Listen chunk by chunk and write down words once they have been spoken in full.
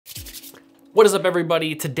What is up,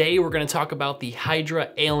 everybody? Today we're going to talk about the Hydra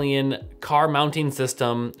Alien car mounting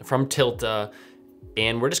system from Tilta,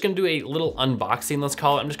 and we're just going to do a little unboxing, let's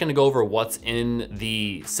call it. I'm just going to go over what's in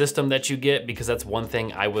the system that you get, because that's one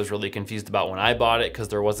thing I was really confused about when I bought it, because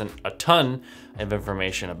there wasn't a ton of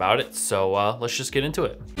information about it. So let's just get into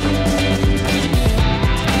it.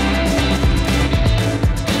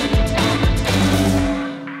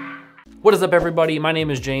 What is up, everybody? My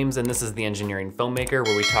name is James, and this is The Engineering Filmmaker,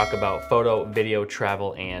 where we talk about photo, video,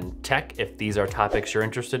 travel, and tech. If these are topics you're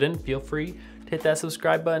interested in, feel free to hit that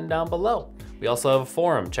subscribe button down below. We also have a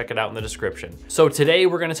forum, check it out in the description. So today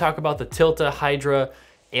we're gonna talk about the Tilta Hydra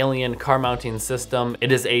Alien car mounting system.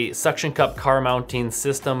 It is a suction cup car mounting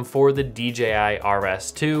system for the DJI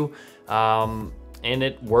RS2, and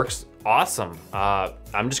it works awesome.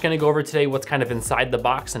 I'm just gonna go over today what's kind of inside the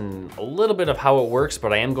box and a little bit of how it works,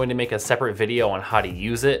 but I am going to make a separate video on how to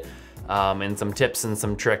use it, and some tips and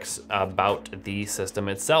some tricks about the system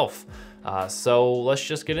itself. So let's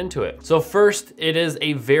just get into it. So first, it is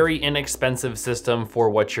a very inexpensive system for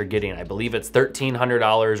what you're getting. I believe it's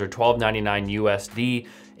 $1,300 or $12.99 USD,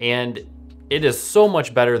 and it is so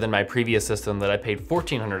much better than my previous system that I paid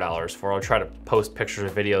 $1,400 for. I'll try to post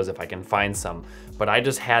pictures or videos if I can find some. But I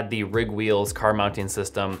just had the Rig Wheels car mounting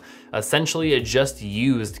system. Essentially, it just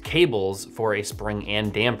used cables for a spring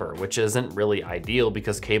and damper, which isn't really ideal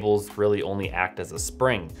because cables really only act as a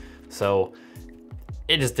spring. So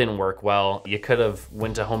it just didn't work well. You could have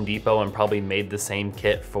went to Home Depot and probably made the same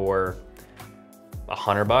kit for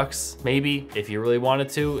 $100 maybe, if you really wanted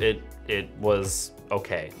to. It was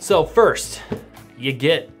okay. So first, you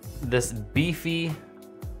get this beefy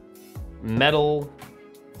metal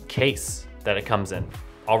case that it comes in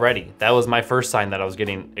already. That was my first sign that I was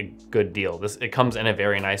getting a good deal. It comes in a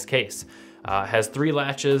very nice case. It has 3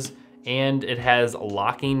 latches and it has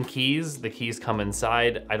locking keys. The keys come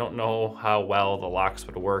inside. I don't know how well the locks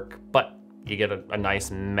would work, but you get a nice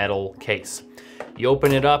metal case. You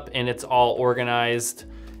open it up and it's all organized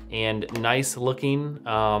and nice looking.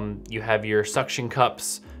 You have your suction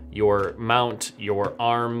cups, your mount, your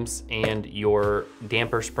arms, and your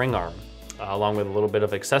damper spring arm, along with a little bit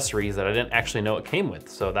of accessories that I didn't actually know it came with.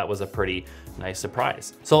 So that was a pretty nice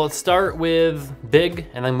surprise. So let's start with big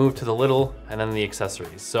and then move to the little and then the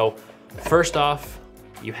accessories. So first off,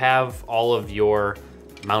 you have all of your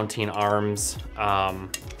mounting arms.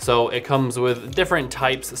 So it comes with different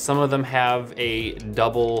types. Some of them have a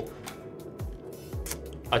double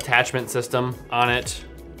attachment system on it.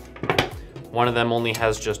 One of them only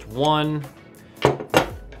has just one.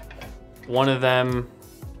 One of them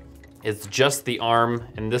is just the arm,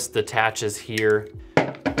 and this detaches here.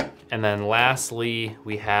 And then lastly,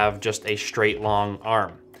 we have just a straight long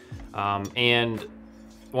arm. And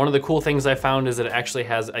one of the cool things I found is that it actually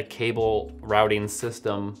has a cable routing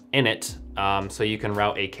system in it, so you can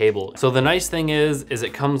route a cable. So the nice thing is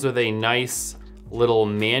it comes with a nice little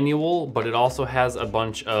manual, but it also has a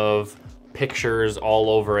bunch of pictures all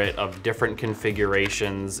over it of different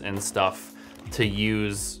configurations and stuff to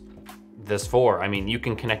use this for. I mean, you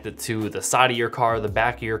can connect it to the side of your car, the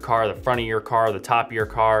back of your car, the front of your car, the top of your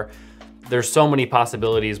car. There's so many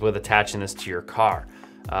possibilities with attaching this to your car.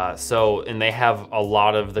 And they have a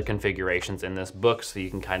lot of the configurations in this book, so you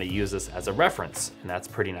can kind of use this as a reference, and that's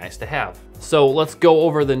pretty nice to have. So let's go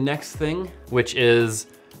over the next thing, which is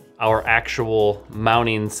our actual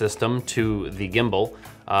mounting system to the gimbal.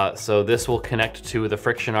 So this will connect to the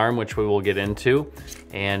friction arm, which we will get into,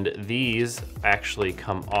 and these actually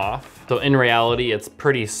come off. So in reality, it's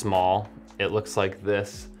pretty small. It looks like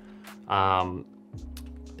this.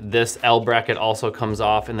 This L bracket also comes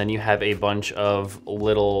off, and then you have a bunch of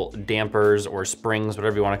little dampers or springs,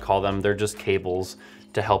 whatever you want to call them. They're just cables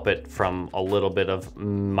to help it from a little bit of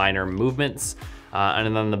minor movements.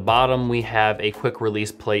 And then the bottom, we have a quick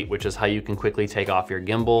release plate, which is how you can quickly take off your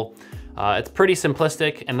gimbal. It's pretty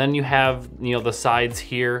simplistic. And then you have, the sides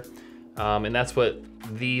here, and that's what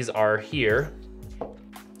these are here.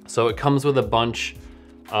 So it comes with a bunch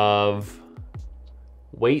of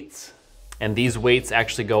weights, and these weights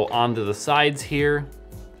actually go onto the sides here.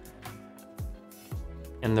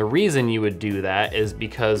 And the reason you would do that is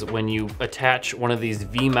because when you attach one of these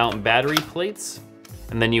V-mount battery plates,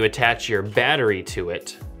 and then you attach your battery to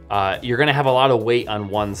it, you're gonna have a lot of weight on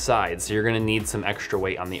one side, so you're gonna need some extra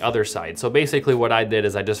weight on the other side. So basically what I did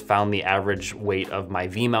is I just found the average weight of my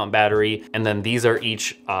V-mount battery, and then these are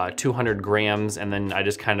each 200 grams, and then I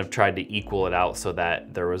just kind of tried to equal it out so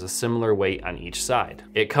that there was a similar weight on each side.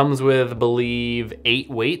 It comes with, I believe, 8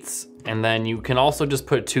 weights, and then you can also just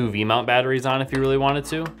put 2 V-mount batteries on if you really wanted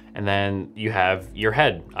to. And then you have your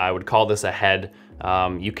head. I would call this a head.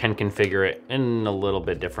 You can configure it in a little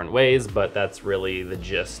bit different ways, but that's really the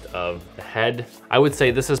gist of the head. I would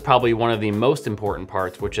say this is probably one of the most important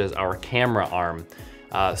parts, which is our camera arm.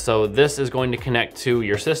 So this is going to connect to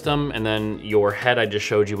your system, and then your head I just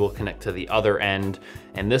showed you will connect to the other end.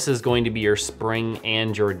 And this is going to be your spring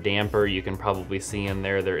and your damper. You can probably see in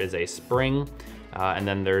there is a spring, and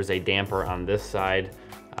then there's a damper on this side,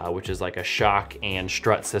 which is like a shock and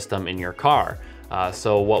strut system in your car.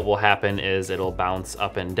 So what will happen is it'll bounce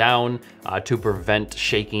up and down to prevent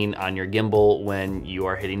shaking on your gimbal when you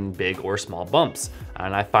are hitting big or small bumps.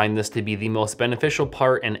 And I find this to be the most beneficial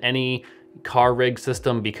part in any car rig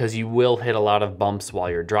system because you will hit a lot of bumps while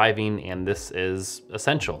you're driving, and this is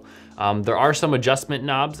essential. There are some adjustment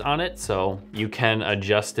knobs on it, so you can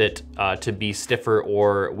adjust it to be stiffer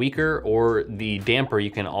or weaker, or the damper you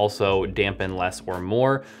can also dampen less or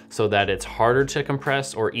more so that it's harder to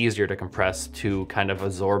compress or easier to compress to kind of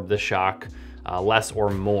absorb the shock less or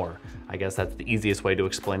more. I guess that's the easiest way to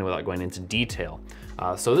explain it without going into detail.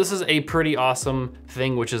 So this is a pretty awesome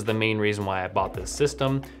thing, which is the main reason why I bought this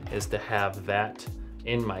system, is to have that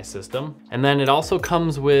in my system. And then it also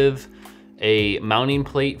comes with a mounting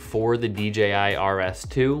plate for the DJI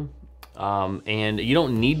RS2. And you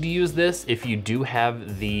don't need to use this. If you do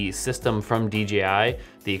have the system from DJI,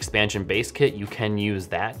 the expansion base kit, you can use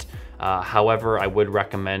that. However, I would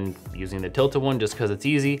recommend using the Tilta one just because it's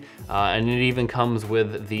easy. And it even comes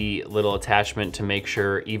with the little attachment to make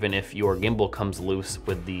sure even if your gimbal comes loose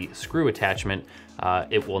with the screw attachment,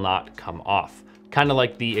 it will not come off. Kind of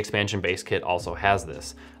like the expansion base kit also has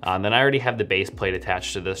this. Then I already have the base plate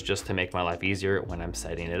attached to this just to make my life easier when I'm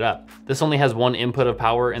setting it up. This only has one input of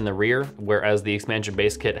power in the rear, whereas the expansion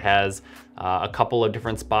base kit has a couple of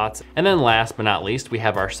different spots. And then last but not least, we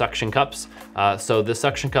have our suction cups. So the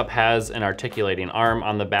suction cup has an articulating arm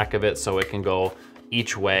on the back of it, so it can go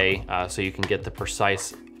each way, so you can get the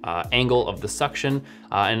precise angle of the suction.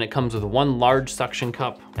 And it comes with one large suction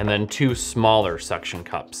cup and then two smaller suction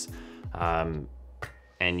cups.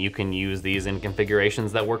 And you can use these in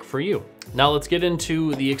configurations that work for you. Now let's get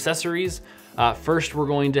into the accessories. First, we're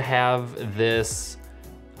going to have this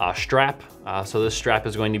strap. So this strap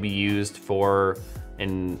is going to be used from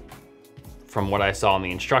what I saw in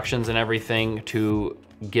the instructions and everything, to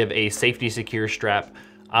give a safety secure strap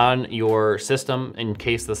on your system in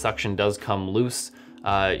case the suction does come loose.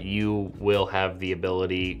 You will have the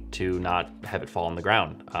ability to not have it fall on the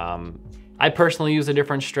ground. I personally use a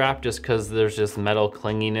different strap just because there's just metal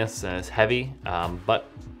clinginess and it's heavy, but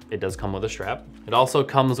it does come with a strap. It also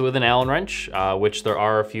comes with an Allen wrench, which there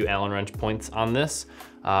are a few Allen wrench points on this.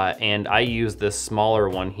 And I use this smaller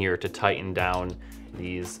one here to tighten down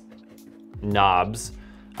these knobs.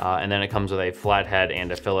 And then it comes with a flathead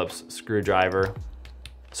and a Phillips screwdriver.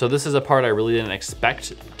 So this is a part I really didn't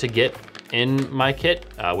expect to get in my kit,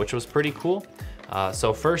 which was pretty cool.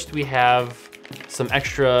 So first we have some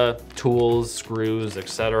extra tools, screws,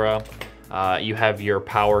 etc. You have your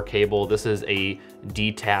power cable. This is a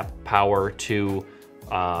D-tap power to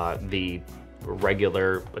the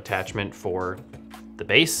regular attachment for the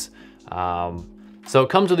base. So it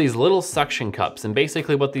comes with these little suction cups, and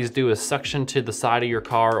basically what these do is suction to the side of your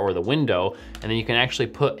car or the window, and then you can actually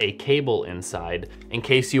put a cable inside in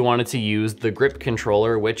case you wanted to use the grip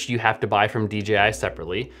controller, which you have to buy from DJI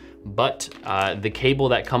separately. But the cable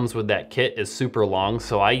that comes with that kit is super long,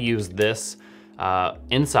 so I use this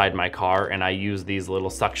inside my car, and I use these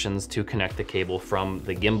little suctions to connect the cable from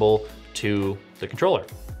the gimbal to the controller.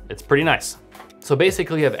 It's pretty nice. So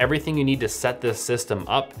basically you have everything you need to set this system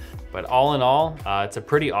up, but all in all, it's a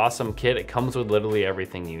pretty awesome kit. It comes with literally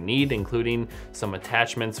everything you need, including some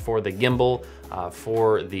attachments for the gimbal,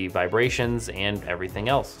 for the vibrations, and everything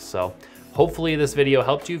else. So hopefully this video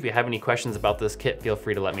helped you. If you have any questions about this kit, feel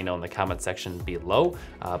free to let me know in the comment section below.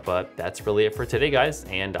 But that's really it for today, guys,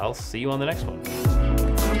 and I'll see you on the next one.